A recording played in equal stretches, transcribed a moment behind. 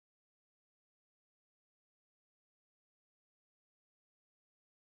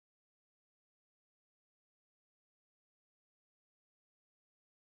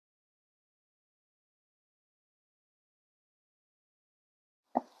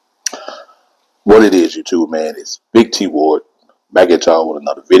What it is, YouTube, man, is Big T Ward back at y'all with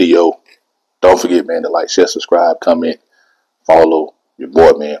another video. Don't forget, man, to like, share, subscribe, comment, follow your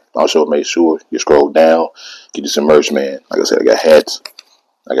boy, man. Also, make sure you scroll down, get you some merch, man. Like I said, I got hats,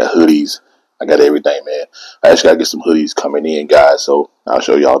 I got hoodies, I got everything, man. I actually got to get some hoodies coming in, guys, so I'll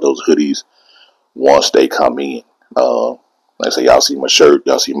show y'all those hoodies once they come in. Like I said, y'all see my shirt,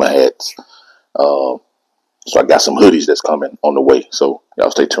 y'all see my hats. So I got some hoodies that's coming on the way, so y'all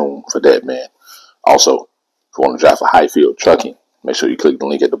stay tuned for that, man. Also, if you want to drive for Highfield Trucking, make sure you click the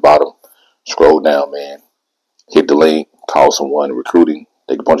link at the bottom. Scroll down, man. Hit the link. Call someone recruiting.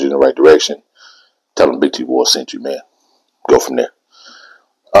 They can point you in the right direction. Tell them Big T Ward sent you, man. Go from there.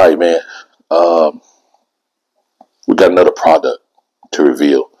 All right, man. We got another product to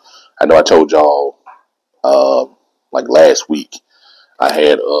reveal. I know I told y'all like last week I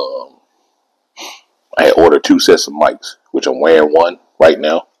had ordered 2 sets of mics, which I'm wearing one right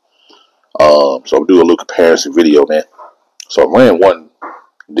now. So I'll do a little comparison video, man. So I'm wearing one.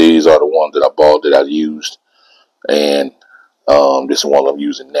 These are the ones that I bought that I used, and this is one I'm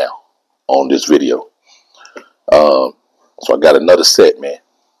using now on this video. So I got another set, man,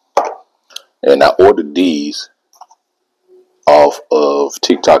 and I ordered these off of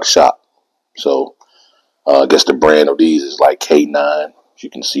TikTok Shop. So I guess the brand of these is like K9. If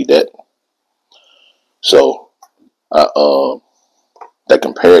you can see that. So I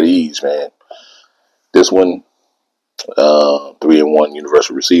compare these, man. This one, 3-in-1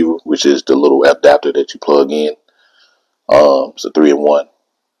 universal receiver, which is the little adapter that you plug in. It's a 3-in-1.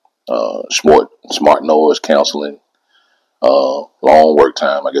 Smart noise canceling. Long work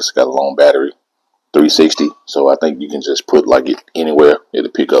time. I guess it's got a long battery. 360. So I think you can just put like it anywhere.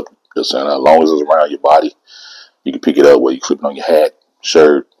 It'll pick up the sound. As long as it's around your body, you can pick it up where you clip it on your hat,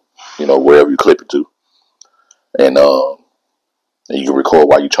 shirt, wherever you clip it to. And you can record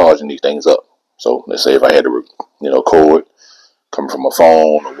while you're charging these things up. So let's say if I had to, record coming from a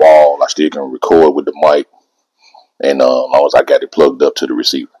phone, a wall, I still can record with the mic. And as long as I got it plugged up to the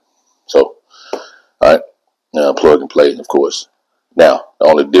receiver. So, all right, plug and play, of course. Now, the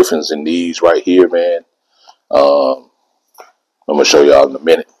only difference in these right here, man, I'm going to show y'all in a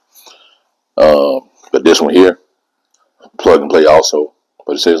minute. But this one here, plug and play also.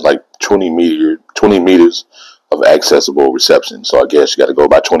 But it says like 20 meters of accessible reception. So I guess you got to go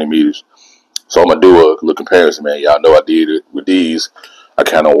about 20 meters. So I'm going to do a little comparison, man. Y'all know I did it with these. I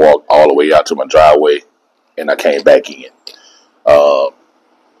kind of walked all the way out to my driveway, and I came back in.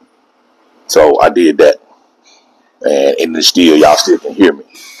 So I did that. And y'all still can hear me.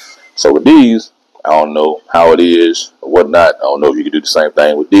 So with these, I don't know how it is or whatnot. I don't know if you can do the same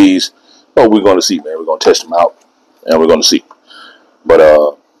thing with these. But we're going to see, man. We're going to test them out, and we're going to see. But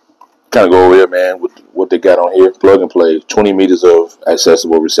kind of go over here, man, with what they got on here. Plug and play, 20 meters of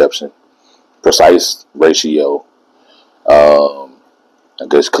accessible reception, precise ratio, I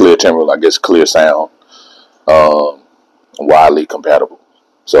guess clear timbre, I guess clear sound, widely compatible.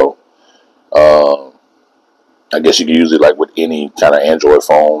 So I guess you can use it like with any kind of Android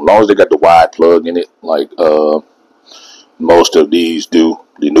phone, as long as they got the wide plug in it, like most of these do.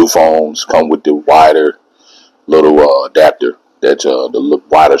 The new phones come with the wider little adapter that the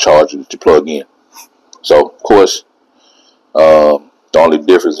wider charger that you plug in. So of course, the only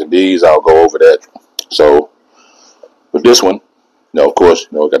difference in these, I'll go over that. So with this one, of course,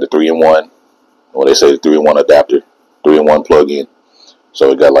 it got the 3-in-1. Well, they say the 3-in-1 adapter, 3-in-1 plug-in.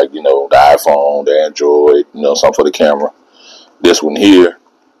 So it got like, the iPhone, the Android, something for the camera. This one here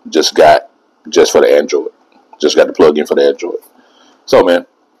just for the Android. Just got the plug-in for the Android. So, man,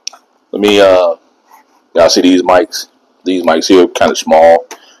 let me, y'all see these mics? These mics here kind of small.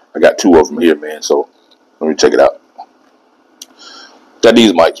 I got 2 of them here, man. So let me check it out. Got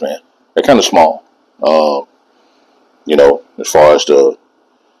these mics, man. They're kind of small. As far as the,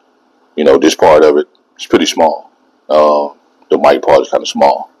 this part of it, it's pretty small. The mic part is kind of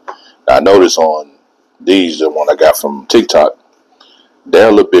small. Now, I noticed on these, the one I got from TikTok, they're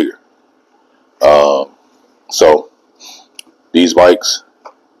a little bigger. So these mics,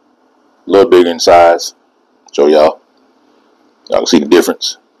 a little bigger in size. Show y'all. Y'all can see the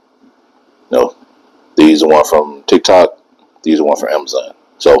difference. These are one from TikTok. These are one from Amazon.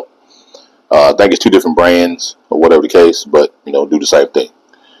 So I think it's 2 different brands or whatever the case, but do the same thing.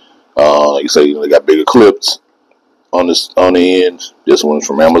 Like you say, they got bigger clips on the end. This one's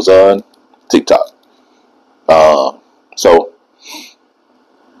from Amazon, TikTok. So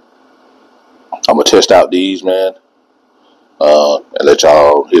I'm gonna test out these, man, and let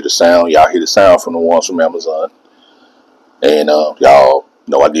y'all hear the sound. Y'all hear the sound from the ones from Amazon, and y'all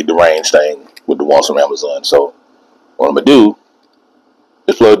know I did the range thing with the ones from Amazon. So what I'm gonna do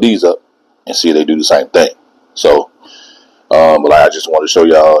is plug these up, and see if they do the same thing. So, but I just want to show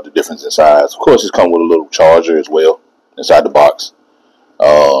y'all the difference in size. Of course, it's come with a little charger as well inside the box.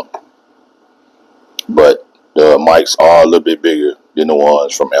 But the mics are a little bit bigger than the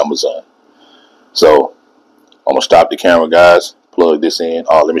ones from Amazon. So I'm gonna stop the camera, guys. Plug this in.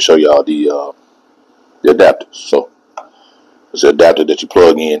 Let me show y'all the adapters. So it's an adapter that you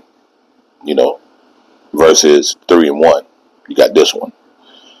plug in, versus 3-in-1. You got this one.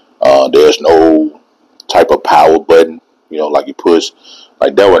 There's no type of power button, like you push.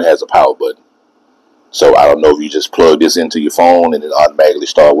 Like that one has a power button. So I don't know if you just plug this into your phone and it automatically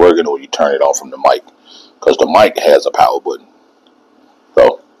start working, or you turn it on from the mic, because the mic has a power button.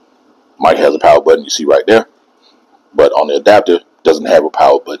 So mic has a power button, you see right there, but on the adapter it doesn't have a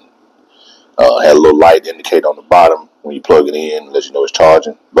power button. Had a little light indicator on the bottom when you plug it in, let you know it's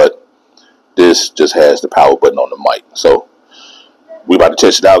charging. But this just has the power button on the mic. So we about to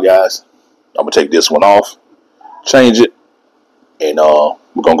test it out, guys. I'm gonna take this one off, change it, and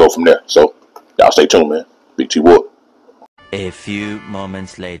we're gonna go from there. So y'all stay tuned, man. Big T Wood. A few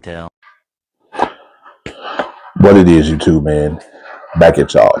moments later. What it is, YouTube, man. Back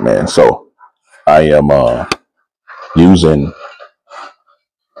at y'all, man. So I am using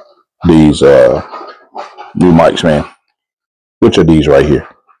these new mics, man. Which are these right here?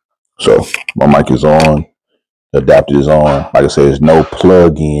 So my mic is on, the adapter is on. Like I said, there's no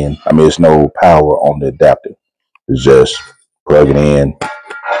plug in. There's no power on the adapter. It's just plug it in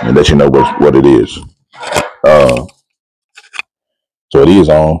and let you know what it is. So it is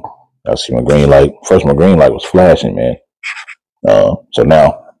on. I see my green light. First, my green light was flashing, man. So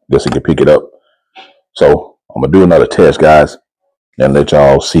now, I guess it can pick it up. So I'm gonna do another test, guys, and let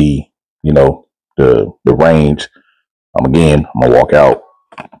y'all see, the range. I'm gonna walk out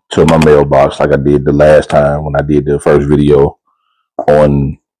to my mailbox like I did the last time when I did the first video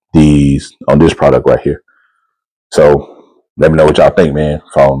on this product right here. So let me know what y'all think, man,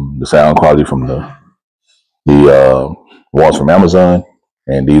 from the sound quality from the ones from Amazon,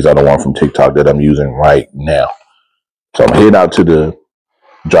 and these are the ones from TikTok that I'm using right now. So I'm heading out to the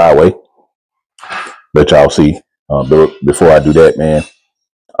driveway. Let y'all see. Before I do that, man,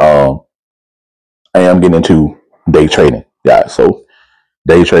 I am getting into day trading, guys. So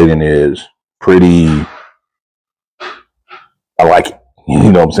day trading is pretty. I like it.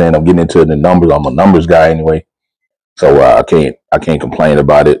 You know what I'm saying? I'm getting into the numbers. I'm a numbers guy anyway, so I can't complain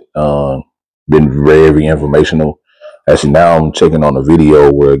about it. Been very informational. Actually, now I'm checking on a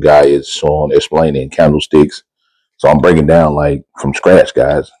video where a guy is explaining candlesticks. So I'm breaking down like from scratch,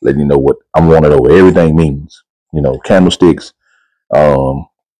 guys, letting you know what I want to know what everything means. Candlesticks,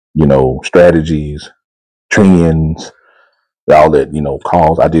 strategies, trends, all that,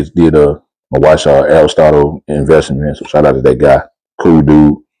 calls. I just did my watch Aristotle investment. So shout out to that guy, cool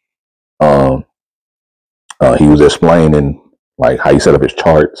dude. He was explaining like how he set up his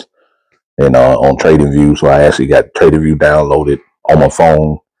charts and on TradingView. So I actually got TradingView downloaded on my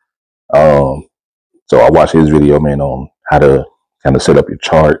phone. So I watched his video, man, on how to kind of set up your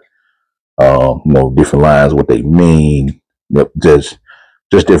chart. Different lines, what they mean, just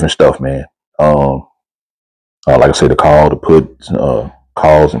different stuff, man. Like I said, the puts,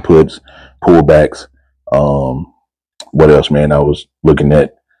 calls and puts, pullbacks. What else, man? I was looking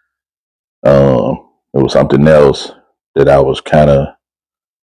at. It was something else that I was kind of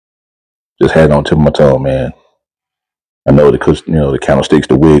just had on tip of my tongue, man. I know the candlesticks,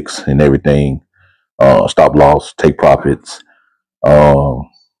 the wicks, and everything. Stop loss, take profits. All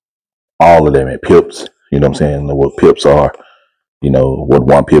of them at pips. You know what I'm saying? What pips are. What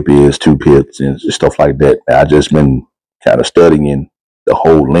one pip is, two pips, and stuff like that. I just been kind of studying the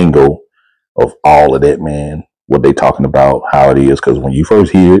whole lingo of all of that, man. What they talking about, how it is, because when you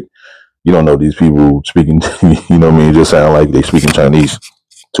first hear it, you don't know these people speaking. You know what I mean? It just sound like they speaking Chinese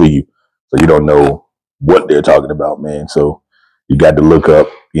to you, so you don't know what they're talking about, man. So you got to look up,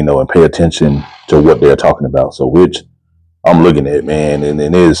 and pay attention to what they're talking about. So which I'm looking at, man, and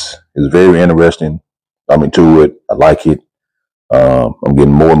it's very interesting. I'm into it. I like it. I'm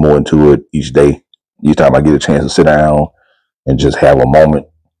getting more and more into it each day. Each time I get a chance to sit down and just have a moment,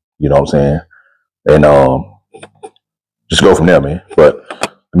 you know what I'm saying? And just go from there, man. But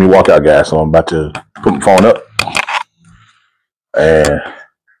let me walk out, guys. So I'm about to put my phone up. And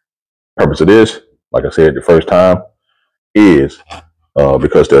purpose of this, like I said the first time, is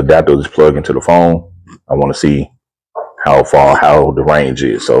because the adapter is plugged into the phone. I want to see how the range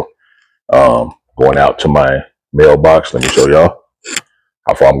is. So going out to my mailbox, let me show y'all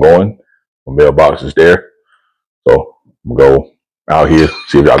how far I'm going. My mailbox is there. So I'm gonna go out here,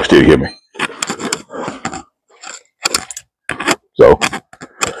 see if y'all can still hear me. So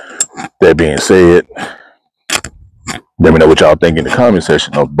that being said, let me know what y'all think in the comment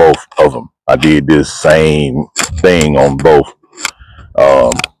section of both of them. I did this same thing on both.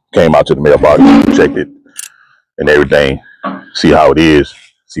 Came out to the mailbox, checked it and everything, see how it is,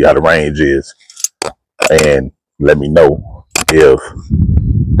 see how the range is, and let me know if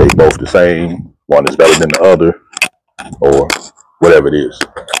they both the same, one is better than the other, or whatever it is.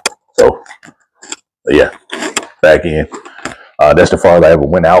 So, yeah, back in. That's the far as I ever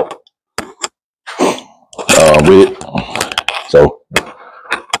went out with it. So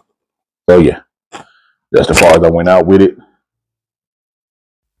yeah, that's the far as I went out with it.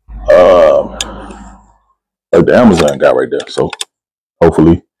 Like the Amazon guy right there. So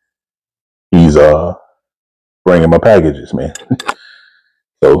hopefully he's bringing my packages, man.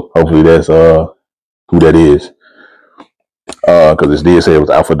 So hopefully that's who that is. Because it did say it was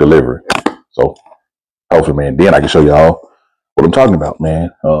out for delivery. So hopefully, man, then I can show y'all what I'm talking about, man.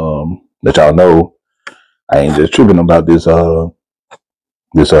 Let y'all know I ain't just tripping about this trading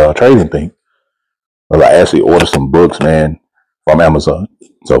thing. But I actually ordered some books, man, from Amazon.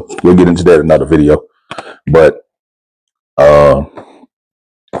 So we'll get into that in another video. But let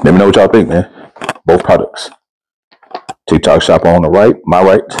me know what y'all think, man. Both products. TikTok shop on the right, my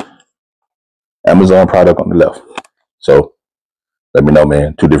right. Amazon product on the left. So let me know,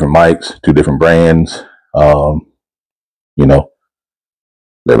 man. 2 different mics, 2 different brands. You know,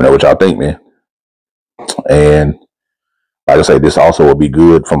 let me know what y'all think, man. And like I say, this also will be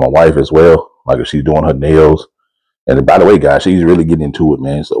good for my wife as well. Like if she's doing her nails. And by the way, guys, she's really getting into it,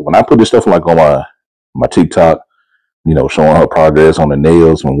 man. So when I put this stuff like on my TikTok, you know, showing her progress on the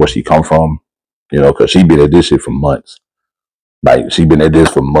nails and where she come from, you know, because she been at this shit for months. Like she been at this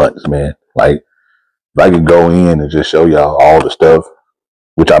for months, man. Like if I could go in and just show y'all all the stuff,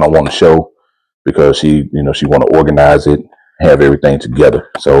 which I don't want to show because she, you know, she want to organize it, have everything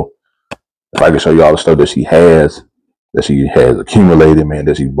together. So if I could show you all the stuff that she has accumulated, man,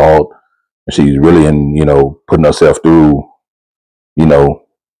 that she bought, and she's really in, you know, putting herself through, you know,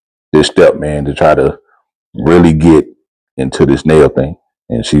 this step, man, to try to really get into this nail thing.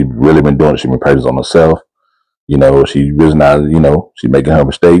 And she really been doing it. She been practicing on herself. You know, she really not, you know, she's making her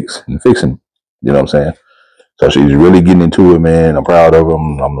mistakes and fixing them. You know what I'm saying? So she's really getting into it, man. I'm proud of her.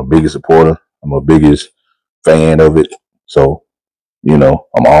 I'm the biggest supporter. I'm the biggest fan of it. So, you know,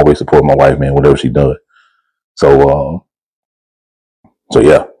 I'm always supporting my wife, man, whatever she does. So,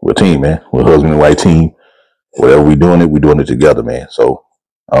 yeah, we're a team, man. We're a husband and wife team. Whatever we're doing it together, man. So,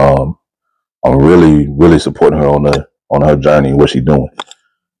 I'm really, really supporting her on her journey and what she's doing.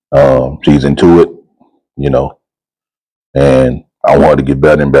 She's into it, you know, and I want her to get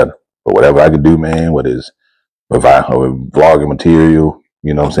better and better. But whatever I can do, man, whether it's provide her with vlogging material,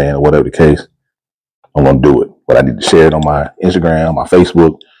 you know what I'm saying, or whatever the case, I'm gonna do it. But I need to share it on my Instagram, my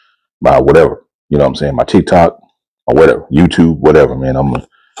Facebook, my whatever, you know what I'm saying, my TikTok or whatever, YouTube, whatever, man. I'm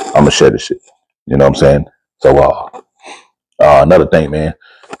gonna share this shit. You know what I'm saying? So another thing, man.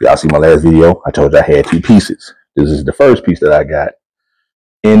 Y'all see my last video? I told you I had 2 pieces. This is the first piece that I got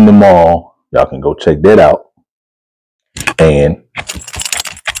in the mall. Y'all can go check that out. And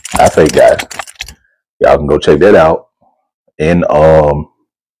I say, guys, y'all can go check that out on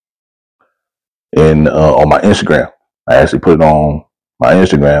my Instagram. I actually put it on my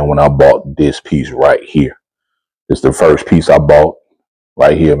Instagram when I bought this piece right here. It's the first piece I bought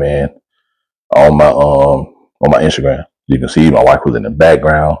right here, man, on my Instagram. You can see my wife was in the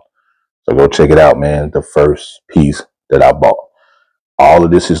background. So go check it out, man. The first piece that I bought. All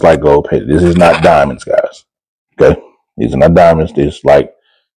of this is like gold plated. This is not diamonds, guys. Okay? These are not diamonds. This is like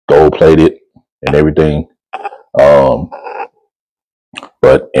gold plated and everything.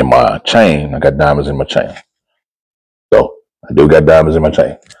 But in my chain, I got diamonds in my chain. So I do got diamonds in my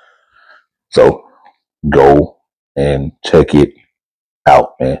chain. So go and check it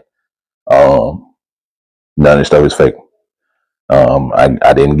out, man. None of this stuff is fake.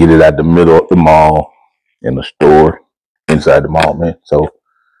 I didn't get it at the middle of the mall, in the store, inside the mall, man. So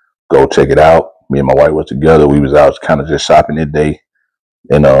go check it out. Me and my wife was together. We was out kind of just shopping that day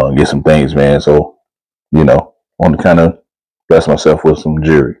and get some things, man. So, you know, want to kind of bless myself with some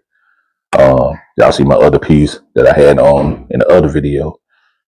jewelry. Y'all see my other piece that I had on in the other video.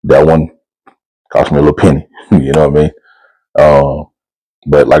 That one cost me a little penny. You know what I mean?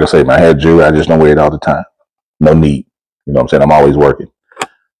 But like I say, man, I had jewelry. I just don't wear it all the time. No need. You know what I'm saying? I'm always working.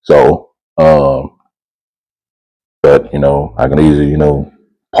 So, but, you know, I can easily, you know,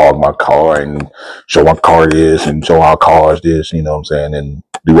 park my car and show my car this and show our cars this, you know what I'm saying? And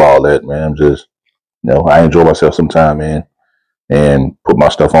do all that, man. I'm just, you know, I enjoy myself sometime, man. And put my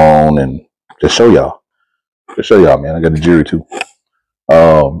stuff on and just show y'all. Just show y'all, man. I got the jewelry too.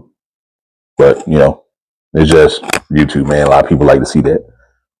 But, you know, it's just YouTube, man. A lot of people like to see that.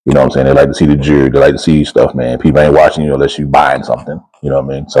 You know what I'm saying? They like to see the jury. They like to see stuff, man. People ain't watching you unless you buying something. You know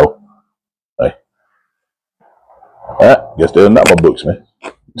what I mean? So, hey. Guess they're not my books, man.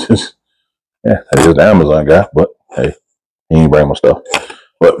 Yeah, that is the Amazon guy. But, hey, he ain't bring my stuff.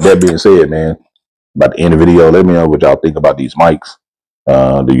 But that being said, man, about the end of the video, let me know what y'all think about these mics.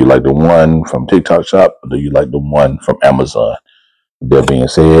 Do you like the one from TikTok Shop? Or do you like the one from Amazon? That being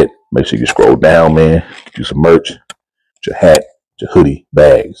said, make sure you scroll down, man. Get you some merch, your hat, your hoodie,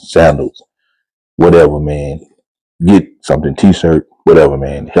 bags, sandals, whatever, man. Get something, t-shirt, whatever,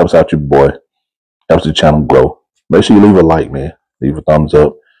 man. It helps out your boy, helps the channel grow. Make sure you leave a like, man. Leave a thumbs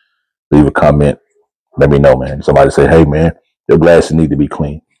up, leave a comment. Let me know, man. Somebody say, hey, man, your glasses need to be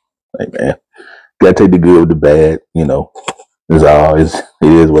clean. Hey, man, gotta take the good with the bad, you know. It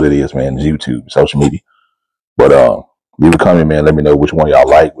is what it is, man. It's YouTube, social media. But leave a comment, man. Let me know which one y'all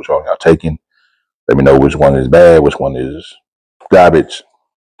like, which one y'all taking. Let me know which one is bad, which one is garbage.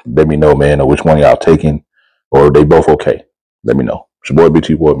 Let me know, man, or which one y'all taking, or they both okay. Let me know. It's your boy,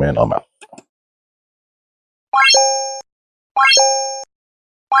 BT Boy, man. I'm out.